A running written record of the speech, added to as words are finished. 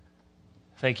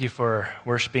Thank you for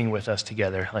worshiping with us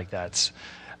together like that.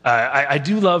 I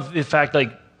do love the fact,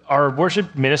 like, our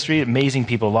worship ministry, amazing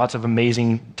people, lots of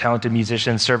amazing, talented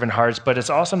musicians, servant hearts, but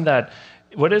it's awesome that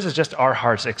what is just our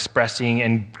hearts expressing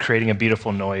and creating a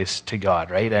beautiful noise to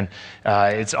God, right? And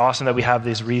it's awesome that we have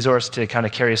this resource to kind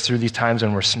of carry us through these times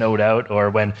when we're snowed out or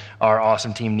when our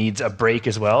awesome team needs a break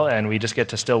as well, and we just get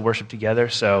to still worship together.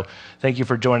 So thank you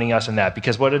for joining us in that,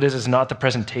 because what it is not the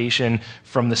presentation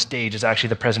from the stage, it's actually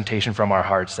the presentation from our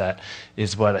hearts that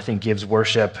is what I think gives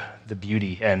worship the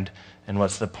beauty and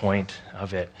what's the point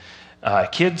of it.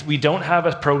 Kids, we don't have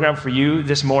a program for you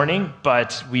this morning,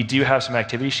 but we do have some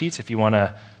activity sheets if you want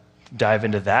to dive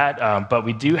into that. But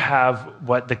we do have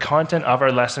what the content of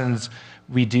our lessons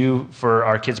we do for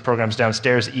our kids' programs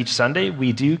downstairs each Sunday.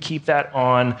 We do keep that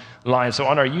online. So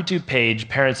on our YouTube page,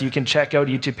 parents, you can check out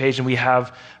YouTube page, and we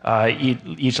have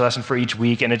each lesson for each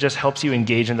week, and it just helps you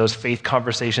engage in those faith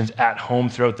conversations at home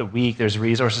throughout the week. There's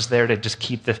resources there to just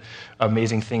keep the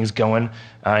amazing things going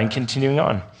and continuing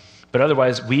on. But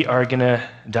otherwise, we are going to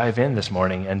dive in this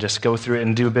morning and just go through it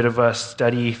and do a bit of a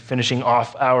study, finishing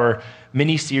off our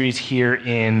mini-series here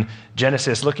in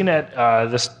Genesis, looking at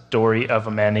the story of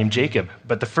a man named Jacob.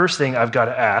 But the first thing I've got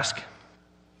to ask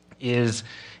is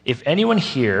if anyone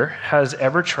here has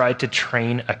ever tried to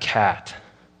train a cat.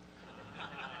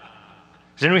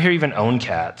 Does anyone here even own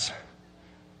cats?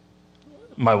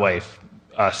 My wife,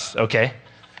 us, okay.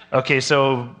 Okay,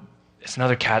 so it's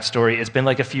another cat story. It's been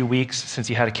like a few weeks since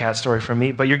you had a cat story from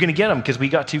me, but you're going to get them because we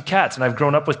got 2 cats, and I've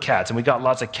grown up with cats, and we got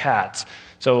lots of cats.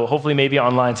 So hopefully maybe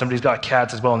online somebody's got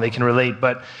cats as well, and they can relate.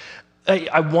 But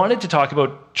I wanted to talk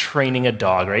about training a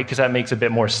dog, right? Because that makes a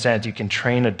bit more sense. You can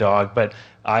train a dog, but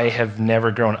I have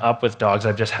never grown up with dogs.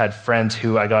 I've just had friends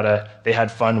who they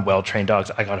had fun, well-trained dogs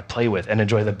I got to play with and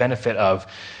enjoy the benefit of.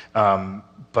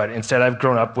 But instead I've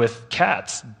grown up with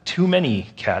cats, too many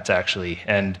cats actually.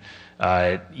 And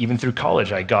even through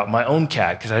college, I got my own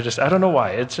cat because I don't know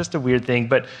why. It's just a weird thing,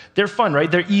 but they're fun, right?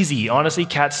 They're easy. Honestly,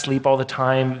 cats sleep all the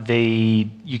time.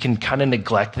 You can kind of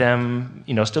neglect them,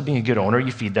 still being a good owner,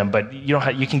 you feed them, but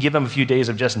you can give them a few days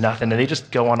of just nothing, and they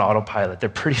just go on autopilot. They're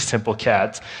pretty simple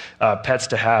cats, pets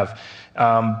to have.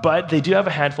 But they do have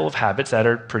a handful of habits that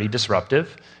are pretty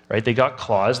disruptive, right? They got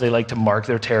claws. They like to mark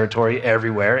their territory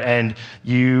everywhere, and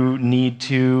you need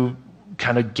to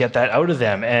kind of get that out of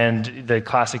them. And the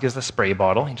classic is the spray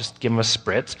bottle. You just give them a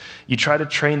spritz. You try to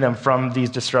train them from these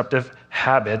disruptive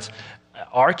habits.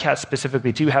 Our cats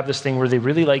specifically, too, have this thing where they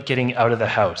really like getting out of the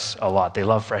house a lot. They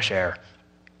love fresh air.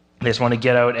 They just want to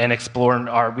get out and explore.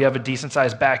 We have a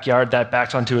decent-sized backyard that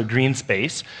backs onto a green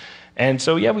space. And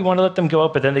so, we want to let them go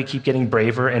out, but then they keep getting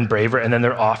braver and braver, and then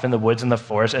they're off in the woods and the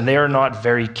forest, and they are not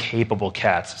very capable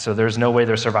cats. So there's no way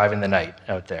they're surviving the night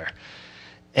out there.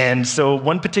 And so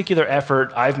one particular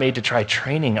effort I've made to try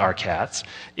training our cats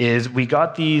is we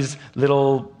got these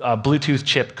little Bluetooth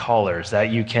chip collars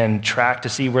that you can track to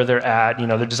see where they're at.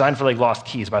 They're designed for like lost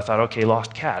keys, but I thought, okay,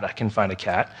 lost cat, I can find a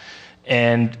cat.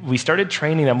 And we started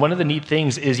training them. One of the neat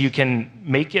things is you can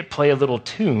make it play a little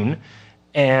tune,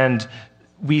 and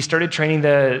we started training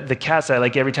the cats that,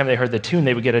 like, every time they heard the tune,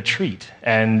 they would get a treat,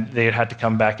 and they had to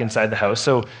come back inside the house.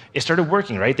 So it started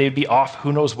working, right? They'd be off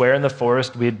who knows where in the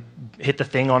forest. We'd hit the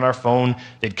thing on our phone.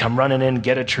 They'd come running in,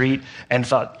 get a treat, and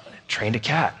thought, trained a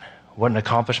cat. What an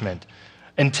accomplishment.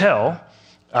 Until,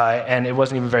 and it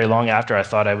wasn't even very long after I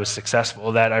thought I was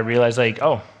successful, that I realized,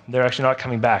 they're actually not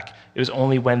coming back. It was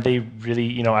only when they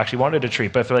really, actually wanted a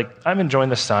treat. But if they're like, I'm enjoying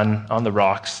the sun on the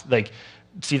rocks,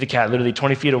 see the cat literally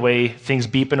 20 feet away, things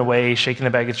beeping away, shaking the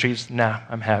bag of treats. Nah,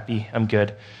 I'm happy, I'm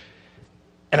good.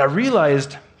 And I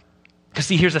realized, because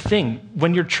see, here's the thing.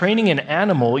 When you're training an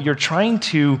animal, you're trying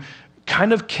to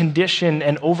kind of condition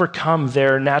and overcome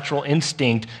their natural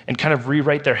instinct and kind of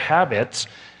rewrite their habits.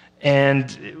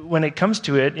 And when it comes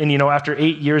to it, and after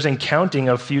 8 years and counting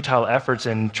of futile efforts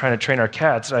in trying to train our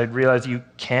cats, I realized you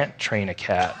can't train a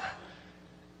cat.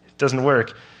 It doesn't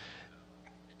work.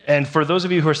 And for those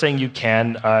of you who are saying you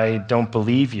can, I don't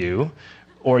believe you,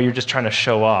 or you're just trying to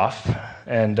show off,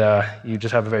 and you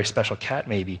just have a very special cat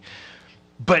maybe.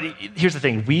 But here's the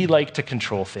thing. We like to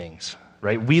control things,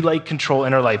 right? We like control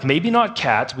in our life. Maybe not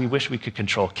cats. We wish we could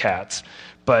control cats.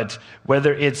 But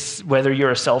whether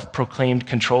you're a self-proclaimed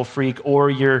control freak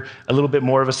or you're a little bit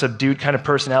more of a subdued kind of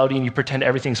personality and you pretend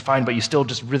everything's fine, but you still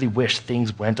just really wish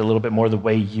things went a little bit more the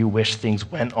way you wish things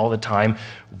went all the time,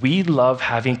 we love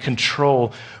having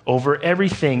control over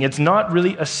everything. It's not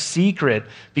really a secret,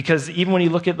 because even when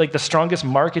you look at the strongest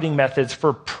marketing methods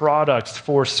for products,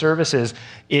 for services,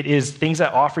 it is things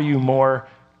that offer you more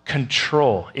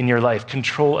control in your life,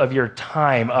 control of your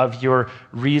time, of your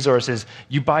resources.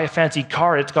 You buy a fancy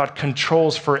car, it's got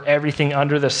controls for everything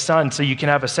under the sun, so you can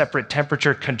have a separate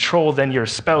temperature control than your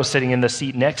spouse sitting in the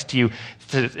seat next to you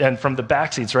and from the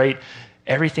back seats, right?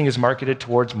 Everything is marketed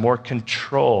towards more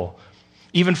control.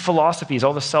 Even philosophies,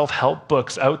 all the self-help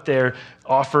books out there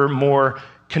offer more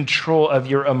control of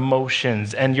your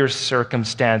emotions and your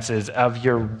circumstances, of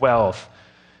your wealth.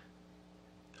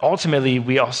 Ultimately,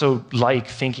 we also like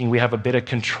thinking we have a bit of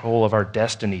control of our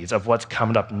destinies, of what's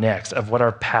coming up next, of what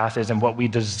our path is and what we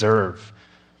deserve.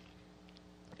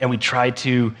 And we try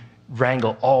to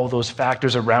wrangle all those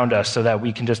factors around us so that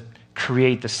we can just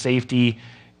create the safety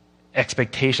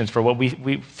expectations for what we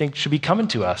think should be coming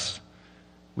to us.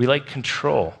 We like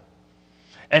control.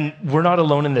 And we're not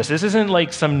alone in this. This isn't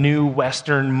like some new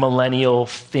Western millennial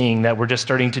thing that we're just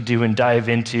starting to do and dive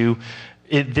into.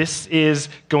 This is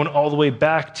going all the way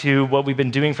back to what we've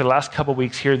been doing for the last couple of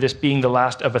weeks here, this being the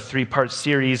last of a 3-part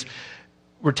series.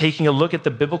 We're taking a look at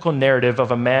the biblical narrative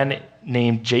of a man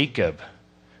named Jacob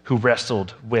who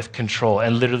wrestled with control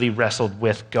and literally wrestled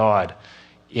with God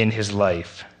in his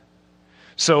life.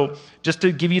 So just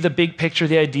to give you the big picture,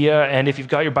 the idea, and if you've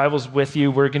got your Bibles with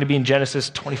you, we're going to be in Genesis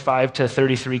 25 to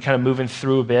 33, kind of moving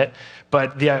through a bit.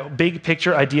 But the big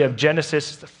picture idea of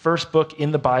Genesis, the first book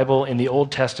in the Bible, in the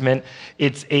Old Testament,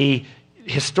 it's a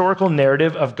historical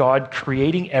narrative of God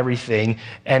creating everything,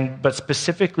 but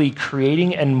specifically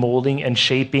creating and molding and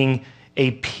shaping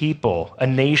a people, a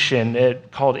nation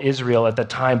called Israel at the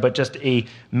time, but just a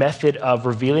method of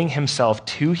revealing himself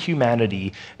to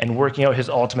humanity and working out his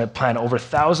ultimate plan. Over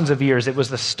thousands of years, it was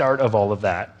the start of all of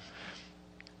that.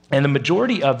 And the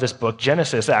majority of this book,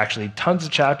 Genesis actually, tons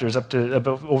of chapters, up to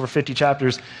about over 50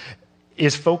 chapters,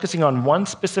 is focusing on one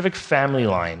specific family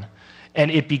line.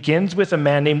 And it begins with a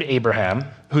man named Abraham,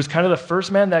 who's kind of the first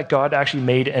man that God actually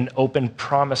made an open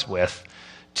promise with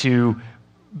to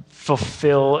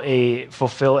fulfill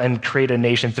and create a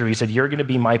nation through. He said, you're going to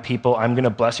be my people. I'm going to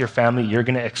bless your family. You're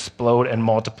going to explode and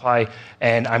multiply,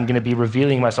 and I'm going to be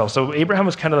revealing myself. So Abraham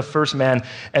was kind of the first man.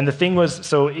 And the thing was,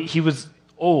 so he was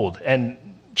old and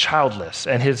childless,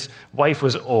 and his wife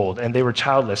was old, and they were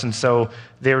childless. And so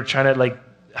they were trying to,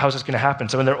 how's this going to happen?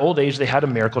 So in their old age, they had a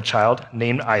miracle child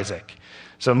named Isaac.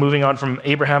 So moving on from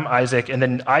Abraham, Isaac, and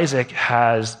then Isaac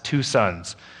has 2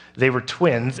 sons. They were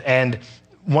twins, and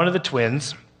one of the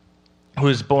twins, who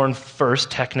was born first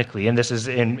technically, and this is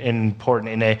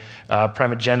important in a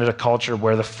primogeniture culture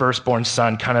where the firstborn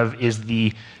son kind of is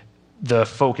the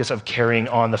focus of carrying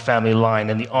on the family line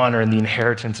and the honor and the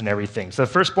inheritance and everything. So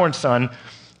the firstborn son,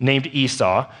 named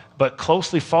Esau, but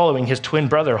closely following his twin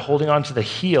brother, holding on to the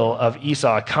heel of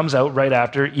Esau, comes out right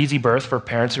after, easy birth for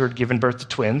parents who had given birth to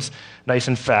twins, nice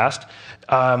and fast,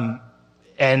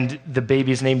 and the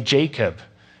baby is named Jacob.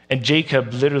 And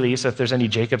Jacob, literally, so if there's any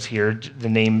Jacobs here, the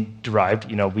name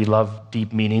derived, we love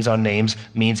deep meanings on names,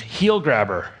 means heel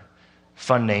grabber.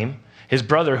 Fun name. His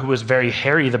brother, who was very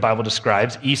hairy, the Bible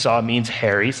describes, Esau means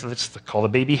hairy, so let's call the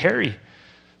baby Harry.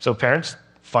 So parents,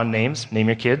 fun names, name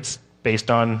your kids based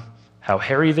on how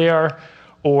hairy they are.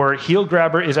 Or heel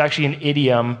grabber is actually an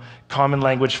idiom, common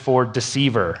language for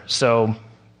deceiver. So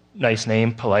nice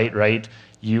name, polite, right?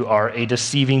 You are a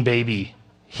deceiving baby.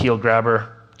 Heel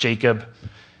grabber, Jacob.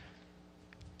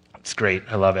 It's great.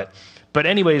 I love it. But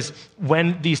anyways,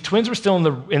 when these twins were still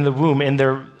in the womb, and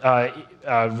their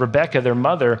Rebecca, their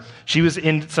mother, she was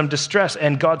in some distress,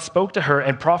 and God spoke to her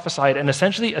and prophesied and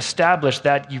essentially established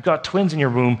that you've got twins in your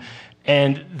womb,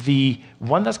 and the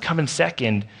one that's coming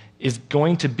second is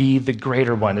going to be the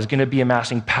greater one, is going to be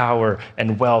amassing power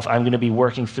and wealth. I'm going to be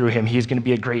working through him. He's going to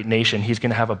be a great nation. He's going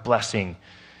to have a blessing.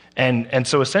 And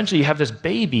so essentially you have this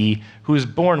baby who is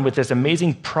born with this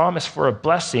amazing promise for a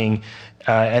blessing,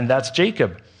 and that's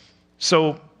Jacob.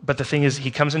 So, but the thing is, he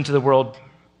comes into the world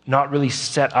not really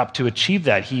set up to achieve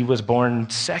that. He was born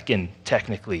second,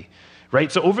 technically,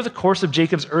 right? So over the course of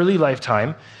Jacob's early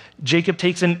lifetime, Jacob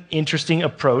takes an interesting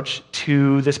approach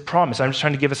to this promise. I'm just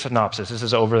trying to give a synopsis. This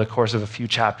is over the course of a few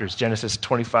chapters, Genesis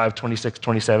 25, 26,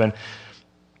 27.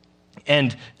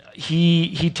 And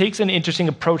he takes an interesting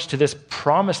approach to this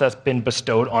promise that's been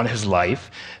bestowed on his life.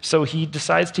 So he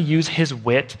decides to use his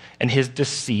wit and his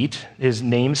deceit, his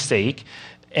namesake,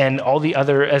 and all the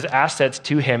other as assets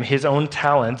to him, his own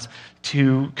talents,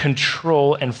 to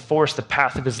control and force the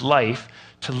path of his life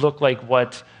to look like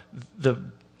what the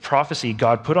prophecy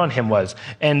God put on him was.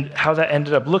 And how that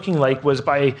ended up looking like was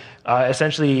by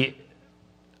essentially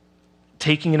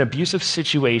taking an abusive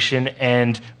situation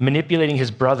and manipulating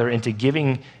his brother into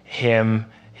giving him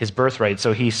his birthright.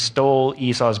 So he stole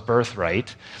Esau's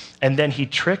birthright. And then he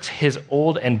tricked his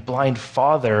old and blind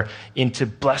father into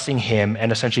blessing him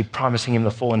and essentially promising him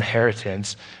the full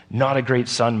inheritance. Not a great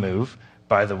son move,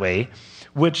 by the way,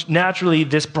 which naturally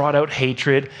this brought out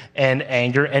hatred and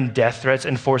anger and death threats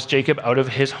and forced Jacob out of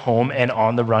his home and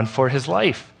on the run for his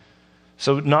life.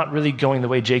 So not really going the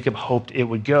way Jacob hoped it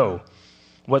would go.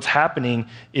 What's happening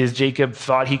is Jacob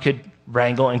thought he could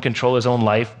wrangle and control his own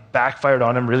life, backfired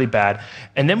on him really bad.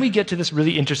 And then we get to this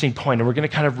really interesting point, and we're going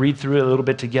to kind of read through it a little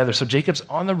bit together. So Jacob's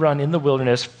on the run in the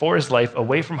wilderness for his life,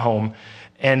 away from home,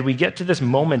 and we get to this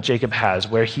moment Jacob has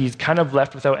where he's kind of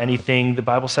left without anything. The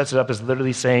Bible sets it up as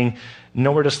literally saying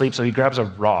nowhere to sleep, so he grabs a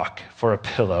rock for a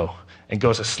pillow and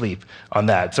goes to sleep on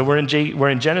that. So we're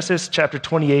in Genesis chapter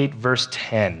 28, verse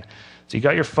 10. So you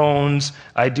got your phones.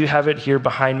 I do have it here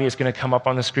behind me. It's going to come up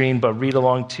on the screen, but read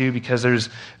along too, because there's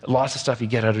lots of stuff you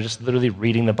get out of just literally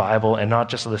reading the Bible and not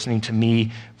just listening to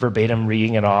me verbatim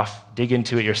reading it off. Dig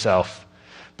into it yourself.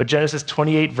 But Genesis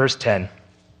 28, verse 10.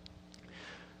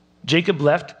 Jacob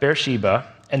left Beersheba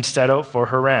and set out for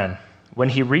Haran. When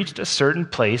he reached a certain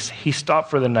place, he stopped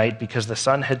for the night because the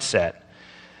sun had set.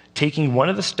 Taking one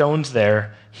of the stones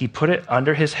there, he put it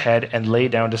under his head and lay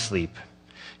down to sleep.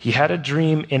 He had a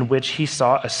dream in which he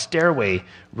saw a stairway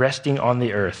resting on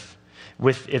the earth,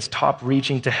 with its top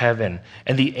reaching to heaven,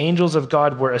 and the angels of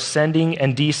God were ascending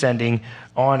and descending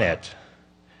on it.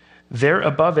 There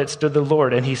above it stood the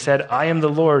Lord, and he said, I am the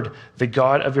Lord, the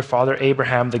God of your father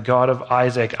Abraham, the God of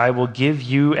Isaac. I will give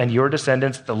you and your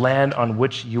descendants the land on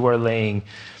which you are laying.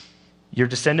 Your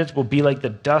descendants will be like the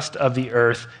dust of the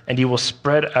earth, and you will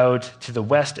spread out to the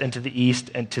west and to the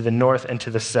east and to the north and to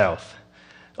the south.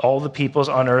 All the peoples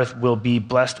on earth will be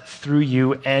blessed through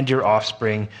you and your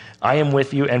offspring. I am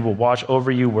with you and will watch over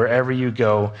you wherever you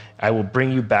go. I will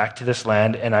bring you back to this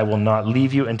land, and I will not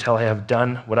leave you until I have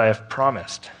done what I have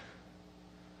promised.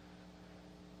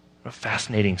 What a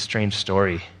fascinating, strange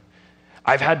story.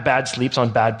 I've had bad sleeps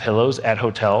on bad pillows at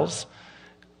hotels,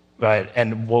 right,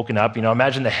 and woken up.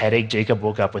 Imagine the headache Jacob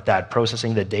woke up with that,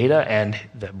 processing the data and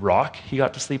the rock he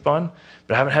got to sleep on.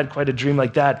 But I haven't had quite a dream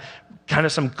like that. Kind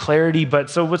of some clarity, but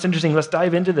so what's interesting, let's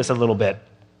dive into this a little bit.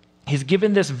 He's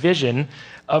given this vision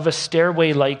of a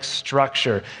stairway-like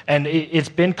structure, and it's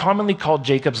been commonly called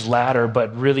Jacob's ladder,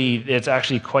 but really it's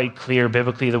actually quite clear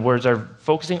biblically. The words are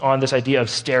focusing on this idea of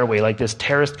stairway, like this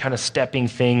terraced kind of stepping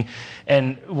thing.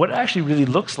 And what it actually really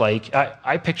looks like,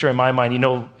 I picture in my mind,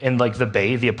 in like the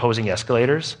Bay, the opposing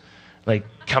escalators, like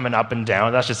coming up and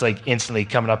down. That's just like instantly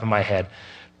coming up in my head.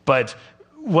 But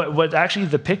what actually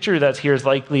the picture that's here is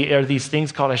likely are these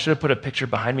things called, I should have put a picture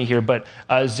behind me here, but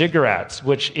ziggurats,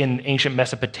 which in ancient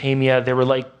Mesopotamia, they were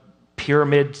like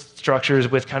pyramid structures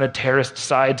with kind of terraced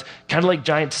sides, kind of like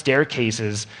giant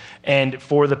staircases. And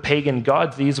for the pagan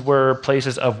gods, these were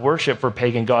places of worship for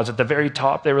pagan gods. At the very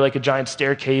top, they were like a giant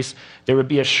staircase. There would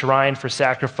be a shrine for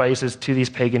sacrifices to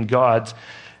these pagan gods.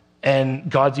 And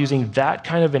God's using that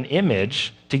kind of an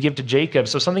image to give to Jacob.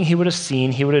 So something he would have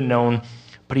seen, he would have known,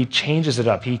 but he changes it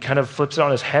up. He kind of flips it on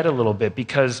his head a little bit,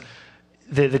 because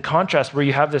the contrast where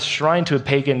you have this shrine to a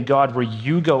pagan god where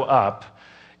you go up,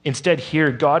 instead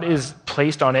here, God is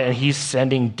placed on it and he's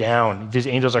sending down. These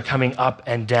angels are coming up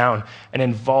and down and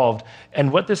involved.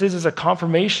 And what this is a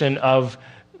confirmation of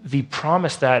the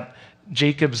promise that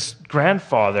Jacob's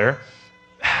grandfather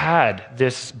had,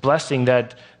 this blessing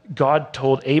that God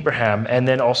told Abraham, and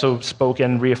then also spoke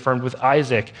and reaffirmed with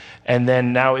Isaac, and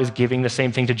then now is giving the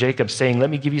same thing to Jacob, saying, let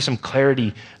me give you some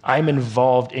clarity. I'm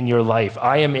involved in your life.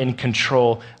 I am in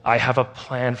control. I have a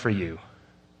plan for you.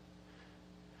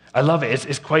 I love it.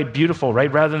 It's quite beautiful,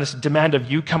 right? Rather than this demand of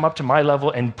you come up to my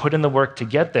level and put in the work to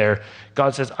get there,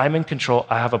 God says, I'm in control.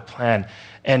 I have a plan.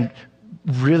 And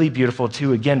really beautiful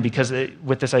too, again, because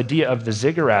with this idea of the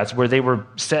ziggurats, where they were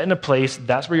set in a place,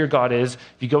 that's where your God is.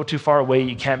 If you go too far away,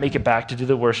 you can't make it back to do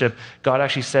the worship. God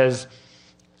actually says,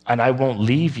 and I won't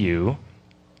leave you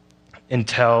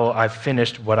until I've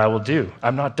finished what I will do.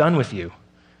 I'm not done with you.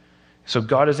 So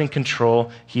God is in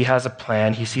control. He has a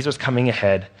plan. He sees what's coming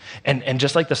ahead. And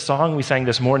just like the song we sang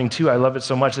this morning too, I love it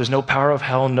so much. There's no power of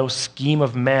hell, no scheme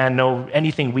of man, no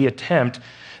anything we attempt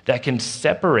that can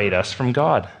separate us from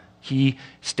God. He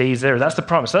stays there. That's the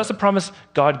promise. So that's the promise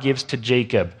God gives to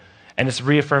Jacob. And it's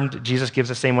reaffirmed. Jesus gives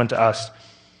the same one to us.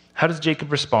 How does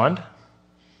Jacob respond?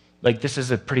 Like, this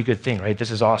is a pretty good thing, right? This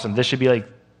is awesome. This should be like,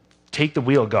 take the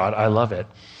wheel, God. I love it.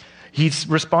 He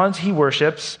responds, he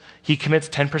worships. He commits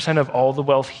 10% of all the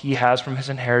wealth he has from his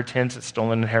inheritance, it's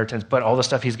stolen inheritance, but all the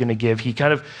stuff he's going to give, he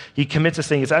commits this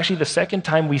thing. It's actually the second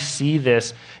time we see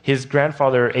this. His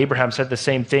grandfather, Abraham, said the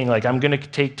same thing, like, I'm going to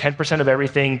take 10% of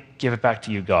everything, give it back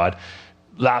to you, God.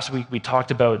 last week we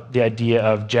talked about the idea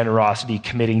of generosity,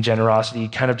 committing generosity,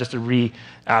 kind of just a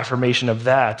reaffirmation of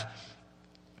that,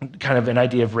 kind of an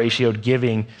idea of ratioed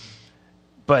giving.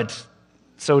 But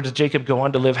so does Jacob go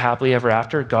on to live happily ever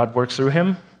after? God works through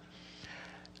him?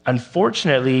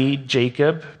 Unfortunately,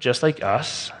 Jacob, just like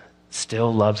us,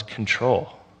 still loves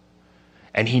control.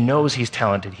 And he knows he's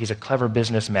talented. He's a clever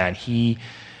businessman. He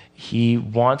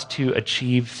wants to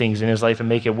achieve things in his life and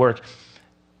make it work.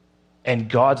 And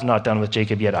God's not done with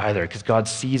Jacob yet either, because God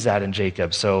sees that in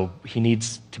Jacob, so he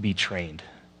needs to be trained.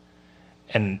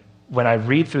 And when I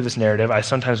read through this narrative, I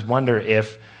sometimes wonder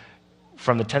if,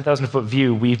 from the 10,000-foot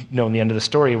view, we've known the end of the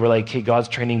story. We're like, hey, God's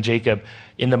training Jacob.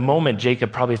 In the moment,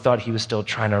 Jacob probably thought he was still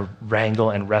trying to wrangle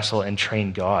and wrestle and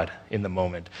train God in the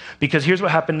moment. Because here's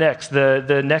what happened next.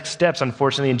 The next steps,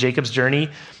 unfortunately, in Jacob's journey,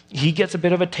 he gets a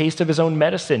bit of a taste of his own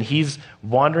medicine. He's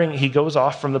wandering. He goes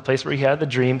off from the place where he had the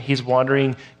dream. He's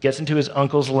wandering, gets into his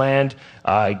uncle's land,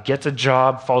 gets a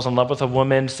job, falls in love with a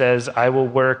woman, says, I will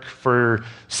work for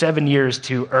 7 years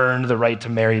to earn the right to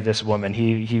marry this woman.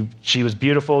 She was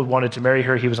beautiful, wanted to marry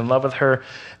her. He was in love with her.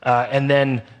 And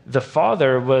then the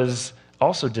father was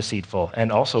also deceitful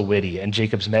and also witty, and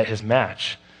Jacob's met his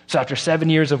match. So after 7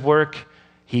 years of work,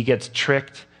 he gets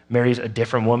tricked, marries a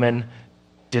different woman,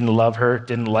 didn't love her,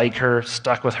 didn't like her,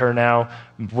 stuck with her now,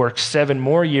 works 7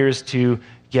 more years to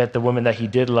get the woman that he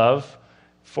did love.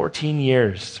 14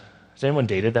 years. Has anyone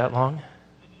dated that long?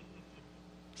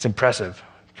 It's impressive.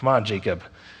 Come on, Jacob.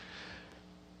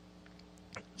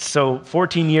 So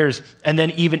 14 years, and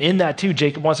then even in that too,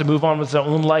 Jacob wants to move on with his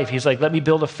own life. He's like, let me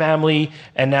build a family,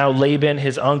 and now Laban,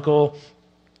 his uncle,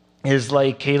 is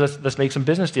like, hey, let's make some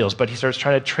business deals. But he starts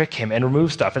trying to trick him and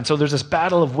remove stuff. And so there's this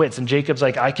battle of wits, and Jacob's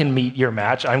like, I can meet your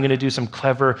match. I'm going to do some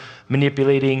clever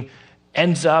manipulating.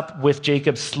 Ends up with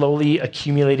Jacob slowly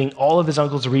accumulating all of his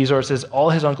uncle's resources, all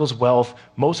his uncle's wealth,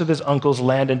 most of his uncle's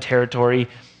land and territory.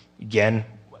 Again,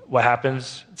 what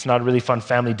happens? It's not a really fun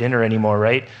family dinner anymore,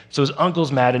 right? So his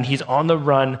uncle's mad, and he's on the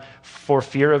run for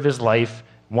fear of his life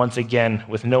once again,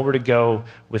 with nowhere to go,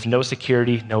 with no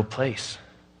security, no place.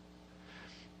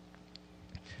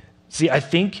 See, I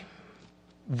think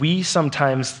we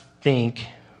sometimes think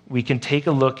we can take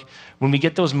a look when we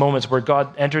get those moments where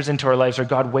God enters into our lives or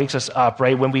God wakes us up,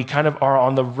 right? When we kind of are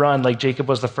on the run like Jacob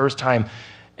was the first time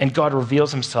and God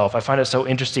reveals himself. I find it so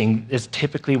interesting. It's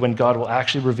typically when God will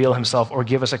actually reveal himself or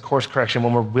give us a course correction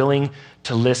when we're willing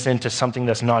to listen to something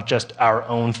that's not just our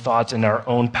own thoughts and our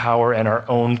own power and our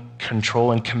own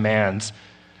control and commands.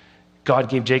 God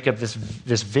gave Jacob this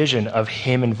vision of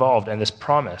him involved and this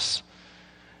promise.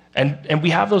 And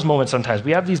we have those moments sometimes.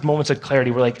 We have these moments of clarity.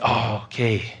 We're like, oh,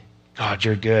 okay, God,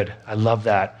 you're good. I love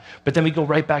that. But then we go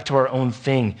right back to our own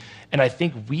thing. And I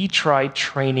think we try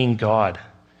training God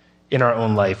in our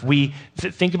own life. We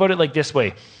think about it like this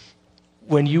way.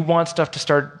 When you want stuff to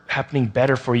start happening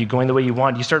better for you, going the way you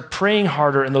want, you start praying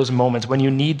harder in those moments when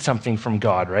you need something from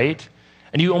God, right?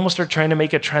 And you almost start trying to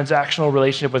make a transactional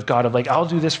relationship with God of like, I'll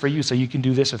do this for you so you can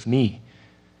do this with me.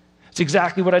 It's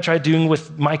exactly what I tried doing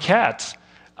with my cats.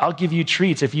 I'll give you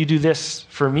treats if you do this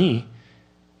for me.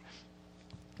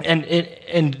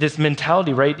 And this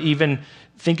mentality, right? Even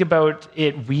think about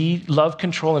it. We love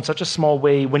control in such a small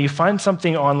way. When you find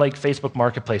something on like Facebook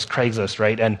Marketplace, Craigslist,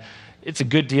 right? And it's a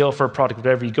good deal for a product,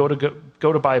 whatever. You go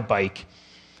to buy a bike,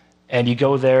 and you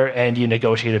go there and you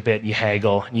negotiate a bit, and you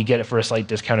haggle, and you get it for a slight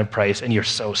discounted price, and you're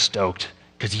so stoked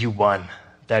because you won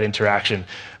that interaction.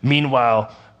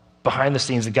 Meanwhile, behind the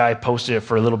scenes, the guy posted it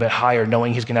for a little bit higher,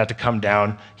 knowing he's going to have to come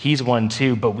down. He's won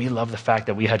too, but we love the fact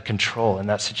that we had control in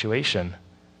that situation.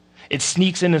 It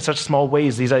sneaks in such small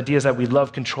ways, these ideas that we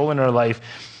love control in our life.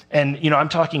 And, I'm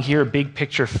talking here big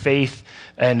picture faith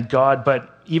and God,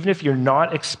 but even if you're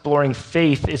not exploring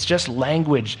faith, it's just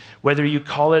language, whether you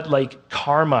call it like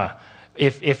karma,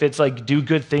 if it's like do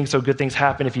good things so good things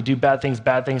happen, if you do bad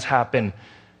things happen.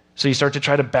 So you start to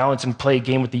try to balance and play a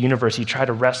game with the universe. You try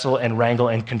to wrestle and wrangle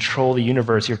and control the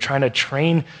universe. You're trying to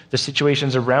train the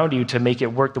situations around you to make it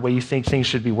work the way you think things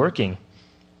should be working.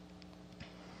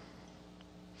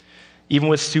 Even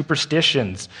with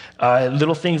superstitions,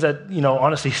 little things that,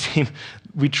 honestly seem,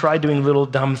 we try doing little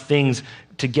dumb things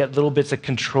to get little bits of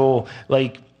control.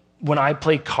 Like when I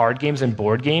play card games and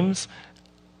board games,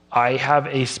 I have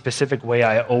a specific way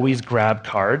I always grab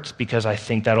cards because I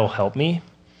think that'll help me.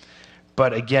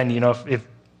 But again, if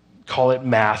call it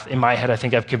math, in my head, I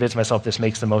think I've convinced myself this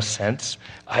makes the most sense.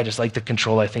 I just like the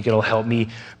control. I think it'll help me.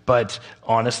 But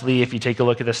honestly, if you take a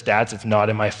look at the stats, it's not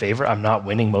in my favor. I'm not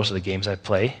winning most of the games I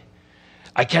play.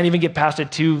 I can't even get past it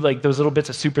too, like those little bits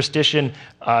of superstition.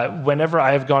 Whenever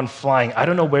I have gone flying, I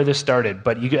don't know where this started,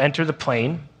 but you enter the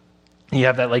plane, You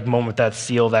have that like moment with that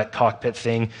seal, that cockpit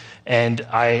thing, and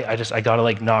I gotta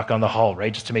like knock on the hull,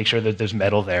 right, just to make sure that there's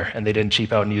metal there, and they didn't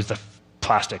cheap out and use the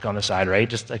plastic on the side, right?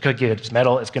 Just I could get it's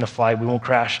metal, it's gonna fly, we won't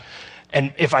crash.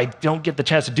 And if I don't get the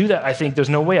chance to do that, I think there's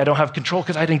no way I don't have control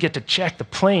because I didn't get to check the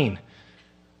plane.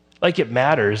 Like it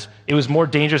matters. It was more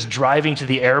dangerous driving to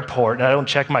the airport and I don't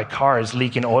check my car is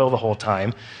leaking oil the whole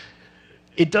time.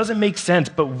 It doesn't make sense,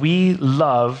 but we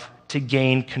love to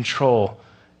gain control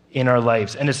in our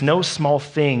lives. And it's no small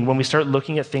thing when we start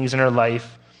looking at things in our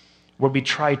life where we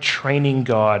try training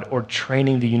God or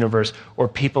training the universe or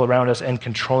people around us and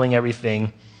controlling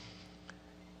everything,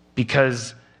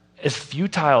 because as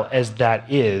futile as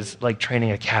that is, like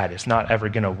training a cat, it's not ever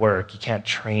going to work. You can't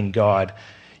train God.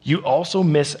 You also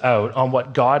miss out on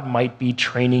what God might be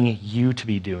training you to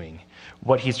be doing,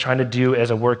 what he's trying to do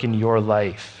as a work in your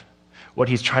life, what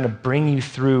he's trying to bring you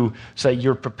through so that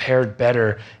you're prepared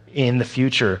better in the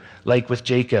future, like with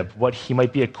Jacob, what he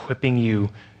might be equipping you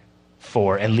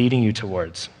for and leading you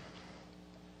towards.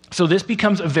 So this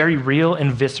becomes a very real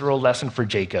and visceral lesson for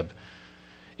Jacob.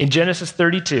 In Genesis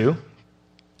 32,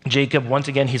 Jacob, once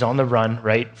again, he's on the run,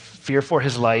 right? Fear for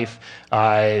his life.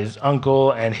 His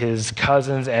uncle and his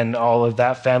cousins and all of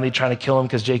that family trying to kill him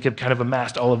because Jacob kind of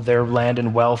amassed all of their land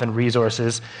and wealth and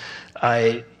resources.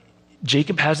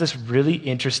 Jacob has this really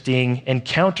interesting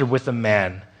encounter with a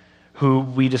man who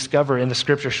we discover in the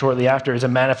scripture shortly after is a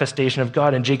manifestation of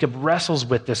God. And Jacob wrestles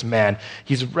with this man.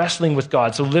 He's wrestling with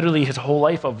God. So literally his whole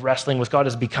life of wrestling with God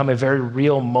has become a very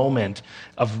real moment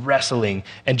of wrestling.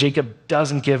 And Jacob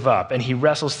doesn't give up. And he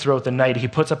wrestles throughout the night. He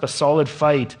puts up a solid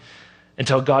fight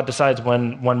until God decides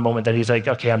one moment that he's like,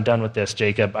 okay, I'm done with this,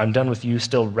 Jacob. I'm done with you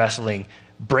still wrestling.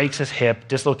 Breaks his hip,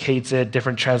 dislocates it,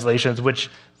 different translations, which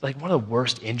is like one of the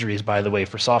worst injuries, by the way,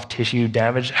 for soft tissue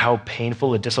damage, how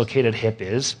painful a dislocated hip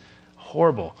is.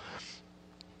 Horrible.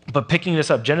 But picking this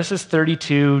up, Genesis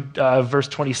 32, verse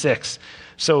 26.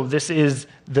 So this is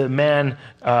the man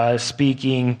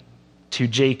speaking to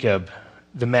Jacob,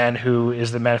 the man who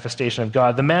is the manifestation of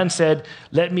God. The man said,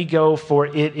 "Let me go, for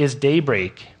it is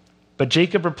daybreak." But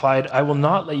Jacob replied, "I will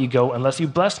not let you go unless you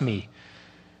bless me."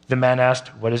 The man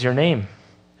asked, "What is your name?"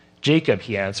 "Jacob,"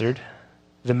 he answered.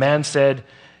 The man said,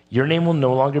 "Your name will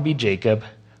no longer be Jacob,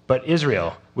 but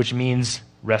Israel," which means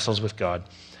wrestles with God,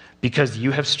 "because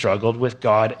you have struggled with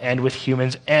God and with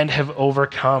humans and have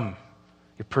overcome."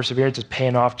 Your perseverance is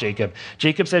paying off, Jacob.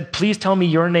 Jacob said, "Please tell me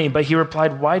your name." But he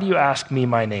replied, "Why do you ask me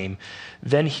my name?"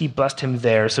 Then he blessed him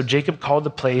there. So Jacob called the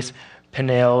place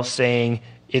Peniel, saying,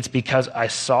 "It's because I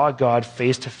saw God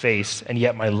face to face, and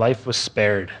yet my life was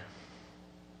spared."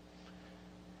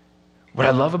 What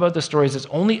I love about the story is it's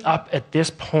only up at this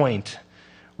point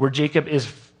where Jacob is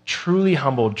truly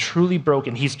humbled, truly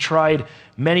broken. He's tried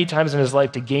many times in his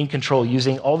life to gain control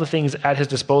using all the things at his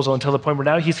disposal until the point where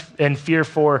now he's in fear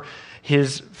for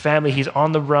his family. He's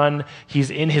on the run.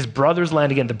 He's in his brother's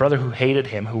land again, the brother who hated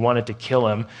him, who wanted to kill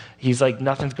him. He's like,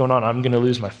 nothing's going on. I'm going to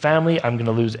lose my family. I'm going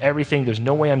to lose everything. There's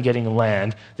no way I'm getting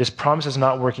land. This promise is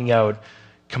not working out.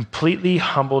 Completely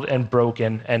humbled and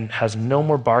broken and has no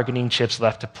more bargaining chips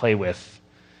left to play with.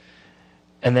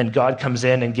 And then God comes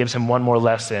in and gives him one more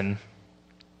lesson.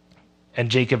 And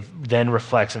Jacob then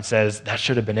reflects and says, that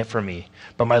should have been it for me,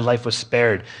 but my life was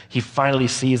spared. He finally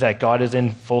sees that God is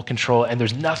in full control, and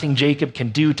there's nothing Jacob can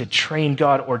do to train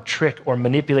God or trick or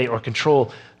manipulate or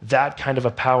control that kind of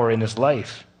a power in his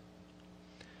life.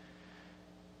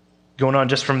 Going on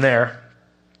just from there,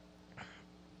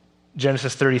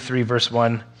 Genesis 33, verse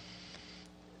 1.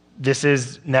 This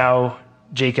is now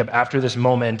Jacob after this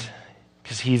moment,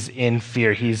 because he's in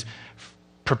fear. He's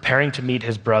preparing to meet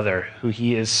his brother, who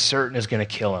he is certain is going to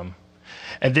kill him.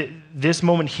 And this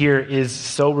moment here is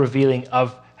so revealing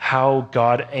of how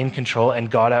God in control and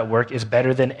God at work is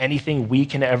better than anything we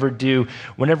can ever do.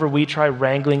 Whenever we try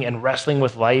wrangling and wrestling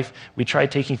with life, we try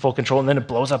taking full control, and then it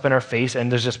blows up in our face,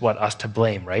 and there's just us to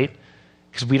blame, right?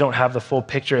 Because we don't have the full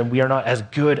picture, and we are not as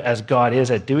good as God is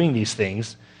at doing these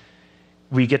things.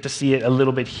 We get to see it a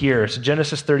little bit here. So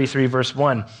Genesis 33, verse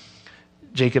 1.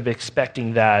 Jacob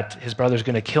expecting that his brother's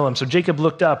going to kill him. So Jacob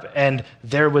looked up, and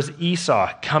there was Esau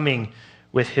coming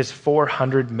with his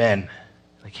 400 men.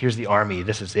 Like, here's the army.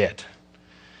 This is it.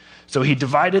 So he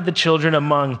divided the children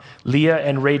among Leah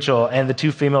and Rachel and the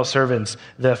two female servants,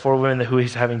 the 4 women who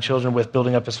he's having children with,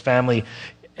 building up his family.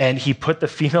 And he put the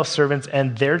female servants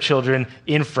and their children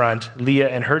in front, Leah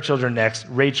and her children next,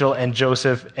 Rachel and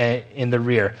Joseph in the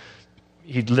rear.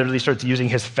 He literally starts using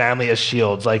his family as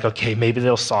shields. Like, okay, maybe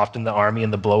they'll soften the army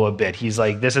and the blow a bit. He's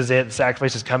like, this is it. The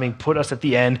sacrifice is coming. Put us at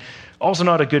the end. Also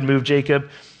not a good move, Jacob.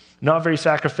 not very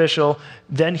sacrificial.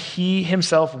 Then he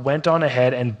himself went on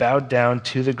ahead and bowed down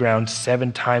to the ground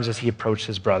 7 times as he approached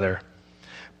his brother.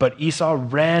 But Esau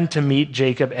ran to meet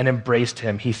Jacob and embraced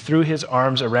him. He threw his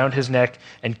arms around his neck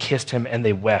and kissed him, and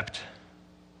they wept.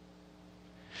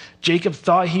 Jacob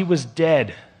thought he was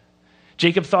dead.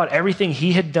 Jacob thought everything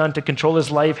he had done to control his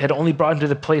life had only brought him to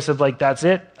the place of like, that's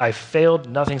it, I failed,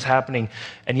 nothing's happening.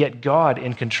 And yet God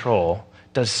in control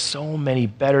does so many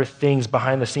better things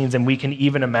behind the scenes than we can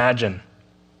even imagine.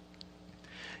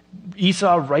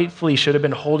 Esau rightfully should have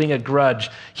been holding a grudge.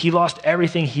 He lost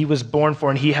everything he was born for,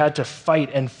 and he had to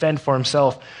fight and fend for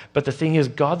himself. But the thing is,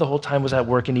 God the whole time was at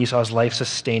work in Esau's life,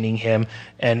 sustaining him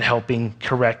and helping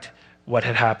correct what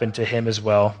had happened to him as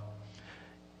well.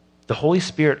 The Holy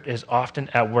Spirit is often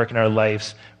at work in our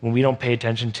lives when we don't pay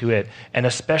attention to it, and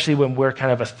especially when we're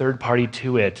kind of a third party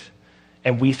to it,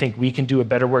 and we think we can do a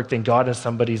better work than God in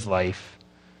somebody's life.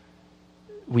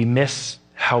 We miss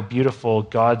how beautiful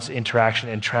God's interaction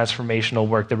and transformational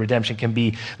work, the redemption can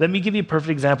be. Let me give you a perfect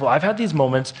example. I've had these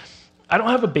moments. I don't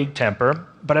have a big temper,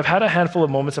 but I've had a handful of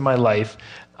moments in my life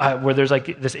where there's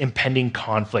like this impending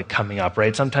conflict coming up,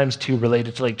 right? Sometimes too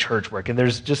related to like church work, and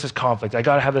there's just this conflict. I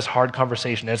got to have this hard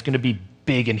conversation, and it's going to be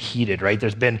big and heated, right?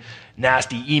 There's been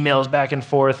nasty emails back and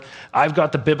forth. I've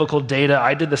got the biblical data.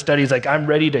 I did the studies. Like, I'm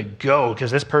ready to go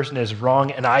because this person is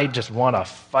wrong, and I just want to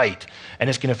fight, and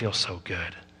it's going to feel so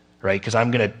good, right? Because I'm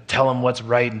going to tell them what's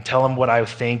right and tell them what I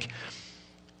think.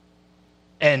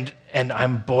 And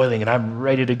I'm boiling and I'm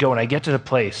ready to go. And I get to the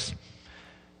place.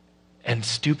 And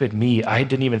stupid me, I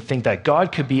didn't even think that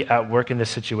God could be at work in this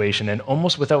situation, and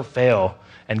almost without fail.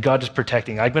 And God is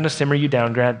protecting. I'm going to simmer you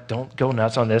down, Grant. Don't go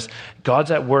nuts on this.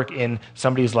 God's at work in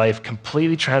somebody's life,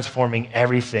 completely transforming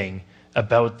everything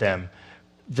about them.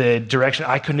 The direction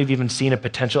I couldn't have even seen a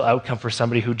potential outcome for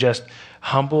somebody who just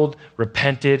humbled,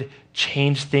 repented,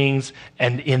 changed things,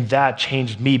 and in that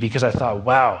changed me, because I thought,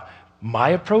 wow, my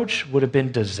approach would have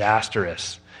been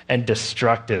disastrous and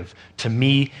destructive to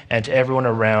me and to everyone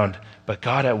around. But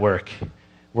God at work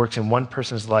works in one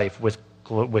person's life with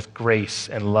grace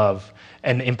and love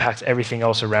and impacts everything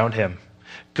else around him.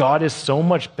 God is so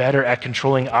much better at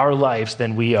controlling our lives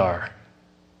than we are.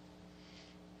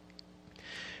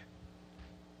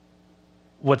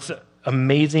 What's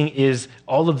amazing is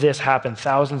all of this happened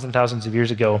thousands and thousands of years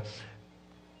ago.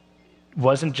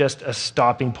 Wasn't just a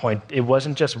stopping point. It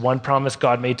wasn't just one promise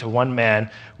God made to one man,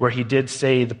 where he did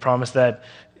say the promise that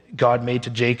God made to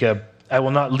Jacob, I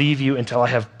will not leave you until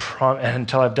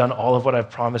I've done all of what I've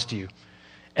promised you.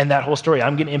 And that whole story,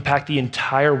 I'm going to impact the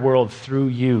entire world through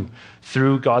you,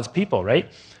 through God's people,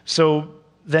 right? So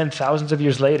then thousands of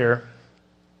years later,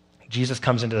 Jesus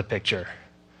comes into the picture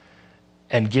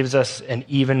and gives us an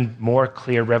even more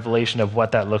clear revelation of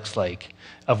what that looks like,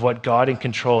 of what God in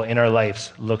control in our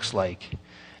lives looks like,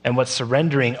 and what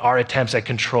surrendering our attempts at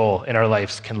control in our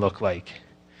lives can look like.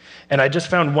 And I just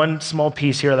found one small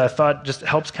piece here that I thought just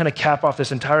helps kind of cap off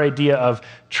this entire idea of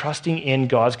trusting in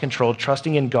God's control,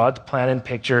 trusting in God's plan and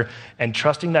picture, and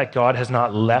trusting that God has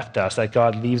not left us, that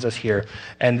God leaves us here.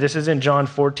 And this is in John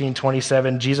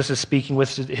 14:27. Jesus is speaking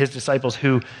with his disciples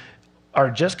who are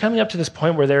just coming up to this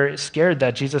point where they're scared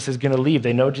that Jesus is going to leave.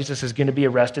 They know Jesus is going to be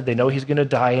arrested. They know he's going to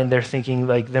die, and they're thinking,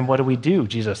 like, then what do we do,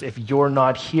 Jesus, if you're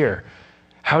not here?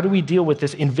 How do we deal with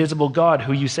this invisible God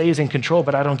who you say is in control,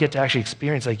 but I don't get to actually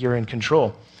experience like you're in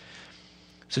control?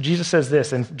 So Jesus says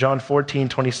this in John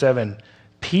 14:27,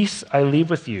 peace I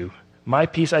leave with you, my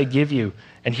peace I give you.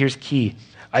 And here's key.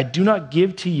 I do not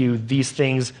give to you these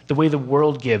things the way the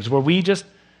world gives, where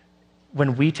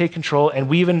when we take control and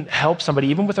we even help somebody,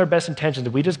 even with our best intentions,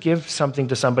 we just give something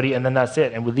to somebody and then that's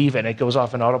it, and we leave it and it goes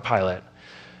off in autopilot.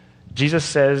 Jesus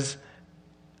says,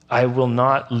 I will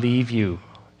not leave you.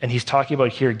 And he's talking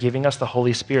about here giving us the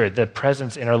Holy Spirit, the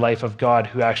presence in our life of God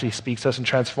who actually speaks to us and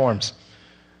transforms.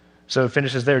 So it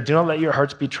finishes there. Do not let your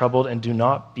hearts be troubled and do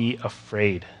not be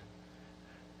afraid,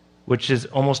 which is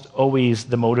almost always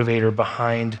the motivator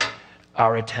behind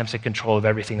our attempts at control of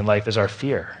everything in life, is our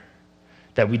fear.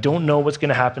 That we don't know what's going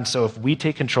to happen, so if we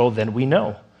take control, then we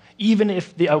know. Even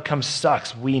if the outcome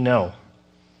sucks, we know.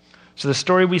 So the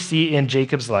story we see in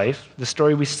Jacob's life, the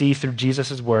story we see through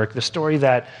Jesus' work, the story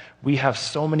that we have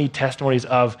so many testimonies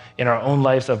of in our own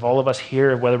lives, of all of us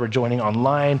here, whether we're joining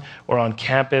online or on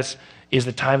campus, is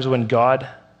the times when God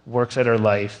works at our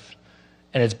life,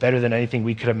 and it's better than anything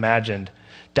we could have imagined.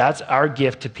 That's our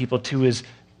gift to people too, is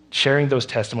sharing those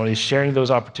testimonies, sharing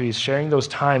those opportunities, sharing those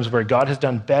times where God has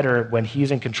done better when he's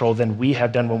in control than we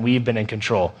have done when we've been in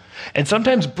control. And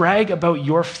sometimes brag about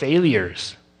your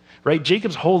failures. right?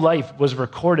 Jacob's whole life was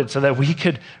recorded so that we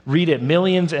could read it.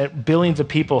 Millions and billions of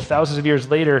people, thousands of years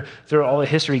later, through all the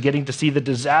history, getting to see the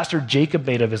disaster Jacob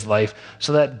made of his life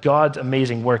so that God's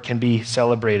amazing work can be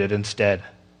celebrated instead.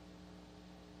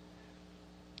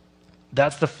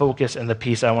 That's the focus and the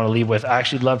piece I want to leave with. I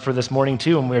actually loved for this morning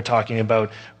too, when we were talking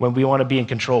about when we want to be in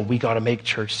control, we got to make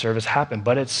church service happen.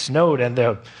 But it snowed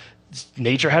and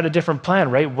nature had a different plan,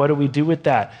 right? What do we do with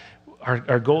that?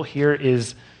 Our goal here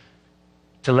is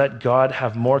to let God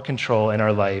have more control in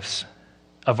our lives,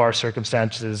 of our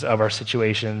circumstances, of our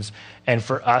situations, and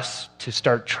for us to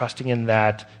start trusting in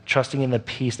that, trusting in the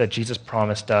peace that Jesus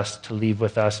promised us to leave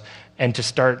with us, and to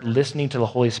start listening to the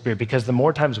Holy Spirit, because the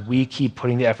more times we keep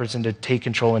putting the efforts in to take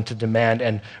control and to demand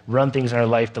and run things in our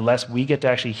life, the less we get to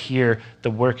actually hear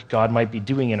the work God might be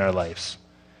doing in our lives,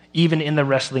 even in the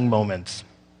wrestling moments.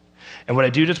 And what I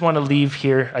do just want to leave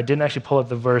here, I didn't actually pull up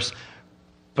the verse,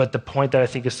 but the point that I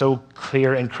think is so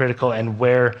clear and critical, and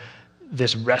where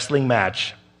this wrestling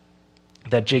match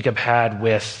that Jacob had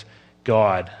with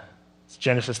God, it's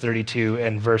Genesis 32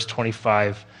 and verse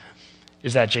 25,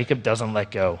 is that Jacob doesn't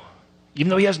let go. Even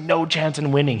though he has no chance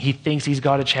in winning, he thinks he's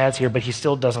got a chance here, but he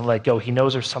still doesn't let go. He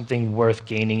knows there's something worth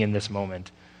gaining in this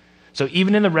moment. So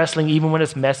even in the wrestling, even when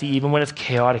it's messy, even when it's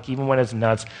chaotic, even when it's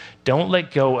nuts, don't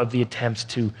let go of the attempts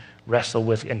to wrestle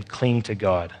with and cling to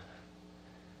God.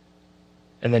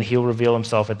 And then he'll reveal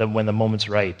himself when the moment's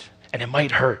right. And it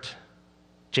might hurt.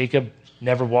 Jacob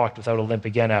never walked without a limp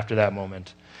again after that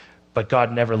moment. But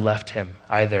God never left him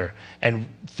either. And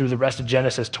through the rest of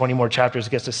Genesis, 20 more chapters,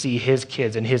 gets to see his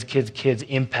kids and his kids' kids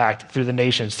impact through the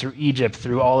nations, through Egypt,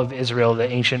 through all of Israel, the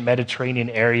ancient Mediterranean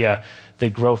area, the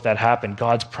growth that happened.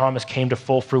 God's promise came to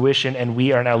full fruition, and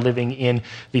we are now living in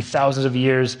the thousands of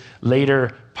years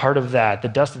later part of that. The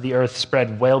dust of the earth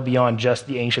spread well beyond just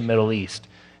the ancient Middle East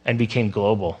and became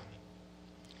global.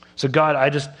 So God, I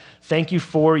just thank you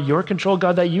for your control,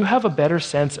 God, that you have a better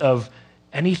sense of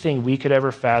anything we could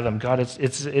ever fathom. God,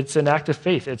 it's an act of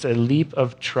faith. It's a leap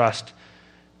of trust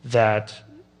that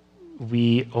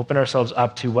we open ourselves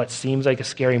up to what seems like a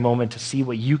scary moment, to see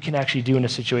what you can actually do in a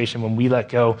situation when we let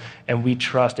go and we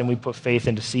trust and we put faith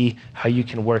in, to see how you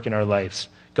can work in our lives,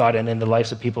 God, and in the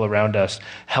lives of people around us.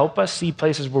 Help us see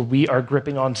places where we are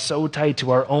gripping on so tight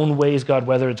to our own ways, God,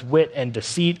 whether it's wit and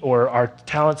deceit or our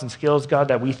talents and skills, God,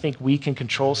 that we think we can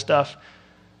control stuff.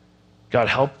 God,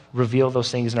 help reveal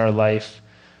those things in our life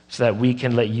so that we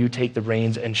can let you take the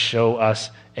reins and show us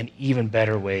an even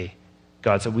better way,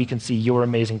 God, so we can see your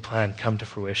amazing plan come to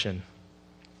fruition.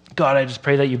 God, I just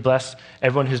pray that you bless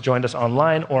everyone who's joined us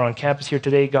online or on campus here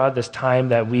today, God, this time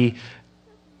that we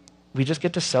just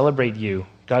get to celebrate you.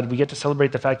 God, we get to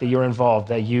celebrate the fact that you're involved,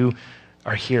 that you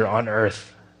are here on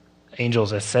earth,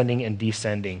 angels ascending and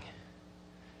descending.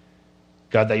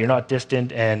 God, that you're not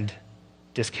distant and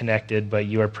disconnected, but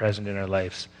you are present in our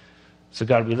lives. So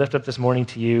God, we lift up this morning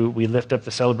to you. We lift up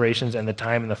the celebrations and the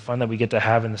time and the fun that we get to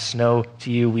have in the snow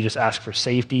to you. We just ask for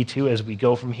safety too as we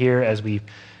go from here, as we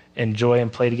enjoy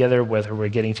and play together, whether we're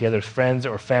getting together as friends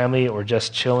or family or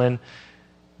just chilling.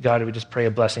 God, we just pray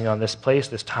a blessing on this place,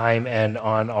 this time, and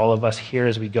on all of us here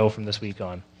as we go from this week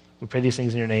on. We pray these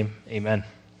things in your name. Amen.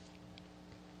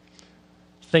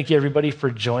 Thank you, everybody,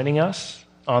 for joining us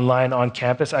online on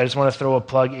campus. I just want to throw a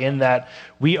plug in that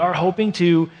we are hoping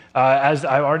to, as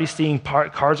I'm already seeing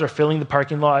cars are filling the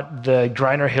parking lot, the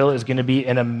Griner Hill is going to be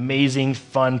an amazing,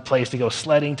 fun place to go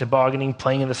sledding, tobogganing,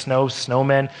 playing in the snow,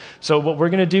 snowmen. So what we're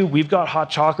going to do, we've got hot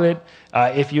chocolate.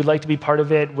 If you'd like to be part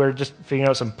of it, we're just figuring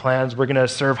out some plans. We're going to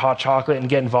serve hot chocolate and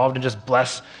get involved and just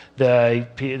bless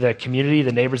the community,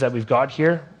 the neighbors that we've got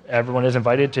here. Everyone is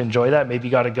invited to enjoy that. Maybe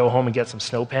you got to go home and get some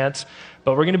snow pants.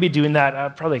 But we're going to be doing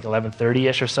that probably like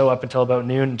 11:30-ish or so up until about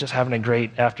noon, just having a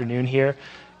great afternoon here.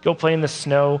 Go play in the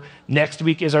snow. Next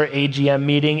week is our AGM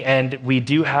meeting, and we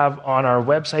do have on our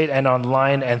website and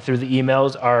online and through the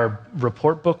emails our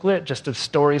report booklet, just of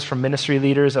stories from ministry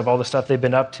leaders of all the stuff they've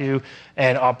been up to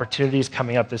and opportunities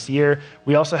coming up this year.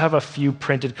 We also have a few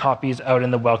printed copies out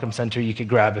in the Welcome Center you could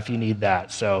grab if you need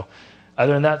that. So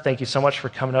other than that, thank you so much for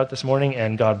coming out this morning,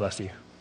 and God bless you.